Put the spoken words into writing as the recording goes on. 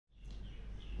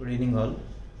Good evening all.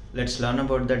 Let's learn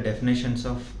about the definitions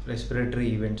of respiratory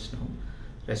events now.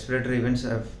 Respiratory events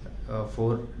have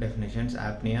four definitions: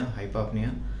 apnea,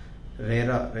 hypopnea,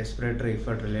 RERA, respiratory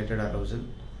effort related arousal,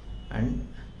 and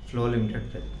flow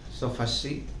limited breath. So first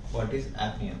see what is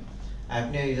apnea.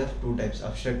 Apnea is of two types: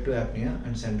 obstructive apnea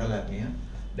and central apnea.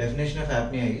 Definition of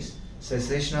apnea is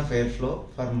cessation of airflow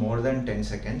for more than 10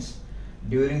 seconds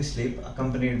during sleep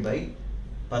accompanied by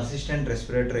persistent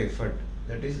respiratory effort,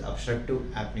 that is obstructive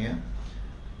apnea,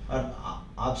 or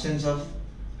absence of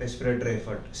respiratory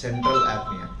effort, central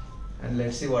apnea. And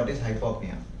let's see what is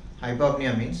hypopnea.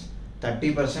 Hypopnea means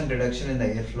 30% reduction in the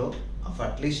airflow of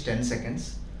at least 10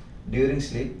 seconds during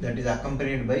sleep, that is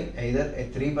accompanied by either a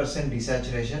 3%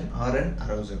 desaturation or an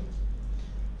arousal.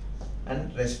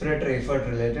 And respiratory effort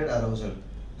related arousal,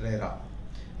 RERA.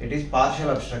 It is partial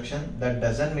obstruction that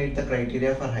doesn't meet the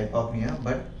criteria for hypopnea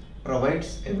but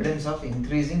provides evidence of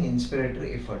increasing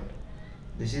inspiratory effort.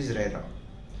 This is RERA.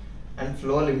 And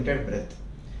flow limited breath.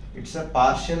 It's a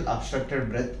partial obstructed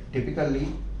breath,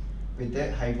 typically with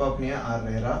a hypopnea or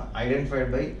RERA,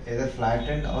 identified by either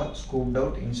flattened or scooped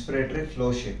out inspiratory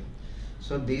flow shape.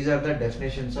 So these are the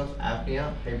definitions of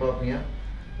apnea, hypopnea,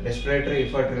 respiratory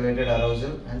effort related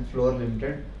arousal, and flow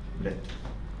limited breath.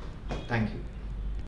 Thank you.